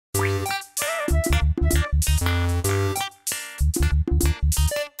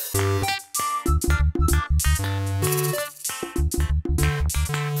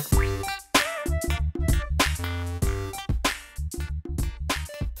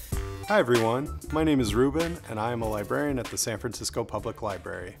Hi everyone, my name is Ruben and I am a librarian at the San Francisco Public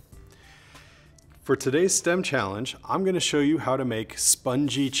Library. For today's STEM challenge, I'm going to show you how to make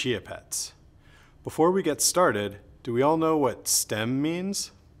spongy chia pets. Before we get started, do we all know what STEM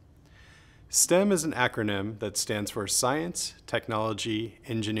means? STEM is an acronym that stands for Science, Technology,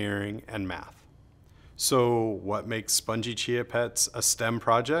 Engineering, and Math. So what makes spongy chia pets a STEM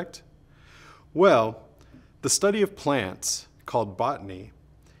project? Well, the study of plants, called botany,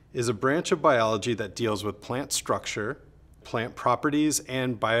 is a branch of biology that deals with plant structure, plant properties,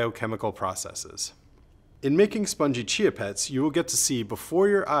 and biochemical processes. In making spongy chia pets, you will get to see before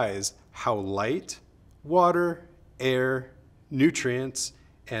your eyes how light, water, air, nutrients,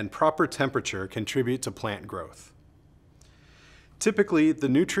 and proper temperature contribute to plant growth. Typically, the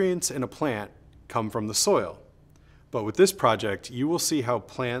nutrients in a plant come from the soil, but with this project, you will see how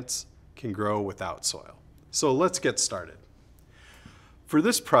plants can grow without soil. So let's get started. For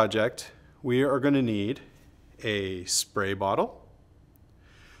this project, we are going to need a spray bottle.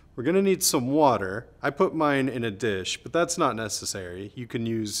 We're going to need some water. I put mine in a dish, but that's not necessary. You can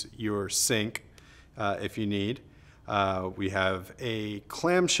use your sink if you need. We have a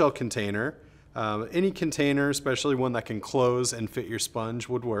clamshell container. Any container, especially one that can close and fit your sponge,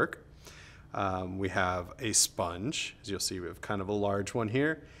 would work. We have a sponge. As you'll see, we have kind of a large one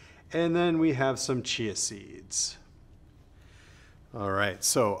here. And then we have some chia seeds. All right,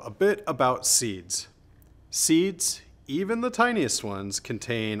 so a bit about seeds. Seeds, even the tiniest ones,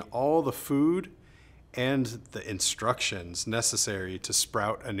 contain all the food and the instructions necessary to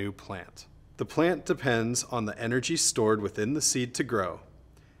sprout a new plant. The plant depends on the energy stored within the seed to grow.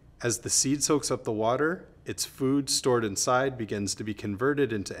 As the seed soaks up the water, its food stored inside begins to be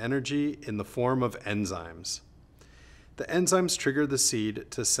converted into energy in the form of enzymes. The enzymes trigger the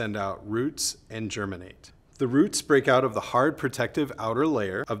seed to send out roots and germinate. The roots break out of the hard protective outer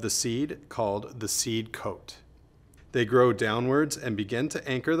layer of the seed called the seed coat. They grow downwards and begin to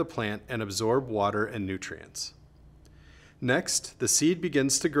anchor the plant and absorb water and nutrients. Next, the seed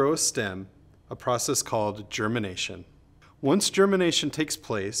begins to grow a stem, a process called germination. Once germination takes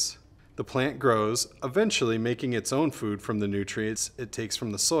place, the plant grows, eventually making its own food from the nutrients it takes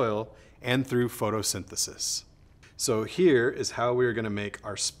from the soil and through photosynthesis. So here is how we are going to make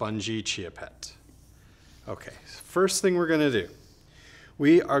our spongy chia pet. Okay, first thing we're going to do,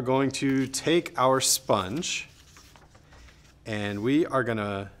 we are going to take our sponge and we are going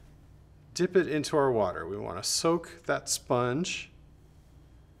to dip it into our water. We want to soak that sponge.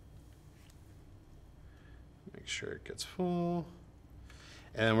 Make sure it gets full.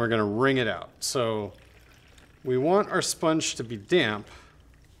 And we're going to wring it out. So we want our sponge to be damp,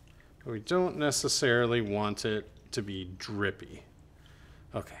 but we don't necessarily want it to be drippy.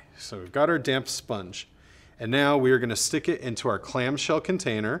 Okay, so we've got our damp sponge. And now we are going to stick it into our clamshell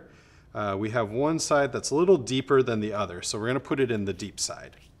container. We have one side that's a little deeper than the other, so we're going to put it in the deep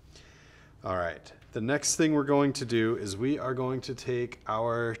side. All right, the next thing we're going to do is we are going to take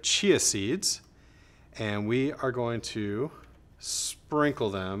our chia seeds and we are going to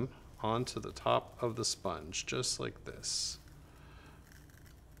sprinkle them onto the top of the sponge, just like this.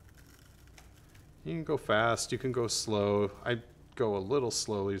 You can go fast, you can go slow. I go a little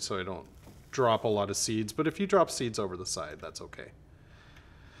slowly so I don't drop a lot of seeds, but if you drop seeds over the side, that's okay.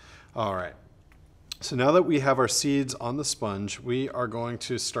 All right, so now that we have our seeds on the sponge, we are going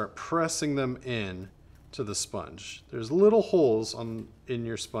to start pressing them in to the sponge. There's little holes in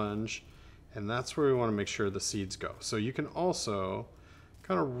your sponge, and that's where we want to make sure the seeds go. So you can also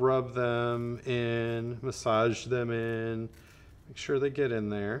kind of rub them in, massage them in, make sure they get in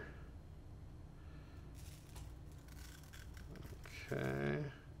there. Okay.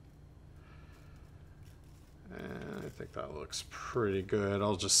 And I think that looks pretty good.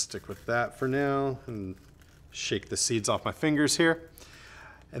 I'll just stick with that for now and shake the seeds off my fingers here.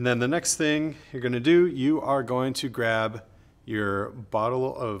 And then the next thing you're going to do, you are going to grab your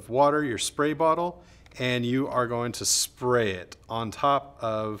bottle of water, your spray bottle, and you are going to spray it on top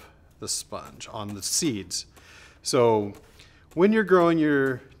of the sponge, on the seeds. So when you're growing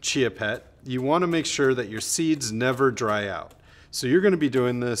your chia pet, you want to make sure that your seeds never dry out. So you're going to be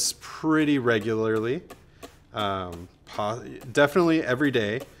doing this pretty regularly. Definitely every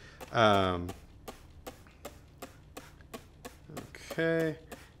day. Okay,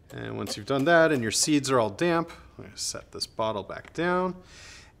 and once you've done that and your seeds are all damp, I'm going to set this bottle back down,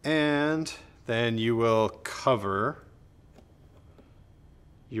 and then you will cover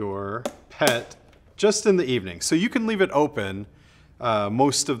your pet just in the evening. So you can leave it open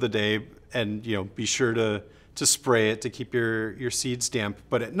most of the day and be sure to spray it to keep your seeds damp,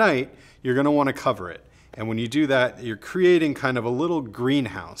 but at night you're going to want to cover it. And when you do that, you're creating kind of a little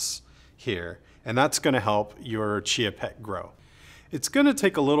greenhouse here, and that's going to help your chia pet grow. It's going to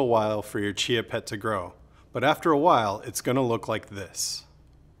take a little while for your chia pet to grow, but after a while, it's going to look like this.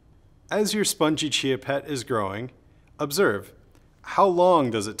 As your spongy chia pet is growing, observe, how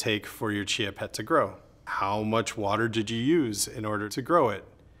long does it take for your chia pet to grow? How much water did you use in order to grow it?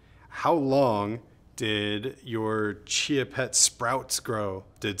 How long did your chia pet sprouts grow?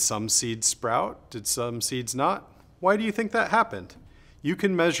 Did some seeds sprout? Did some seeds not? Why do you think that happened? You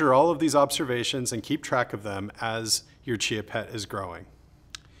can measure all of these observations and keep track of them as your chia pet is growing.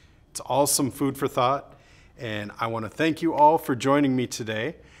 It's all some food for thought, and I want to thank you all for joining me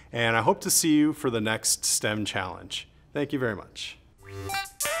today, and I hope to see you for the next STEM challenge. Thank you very much.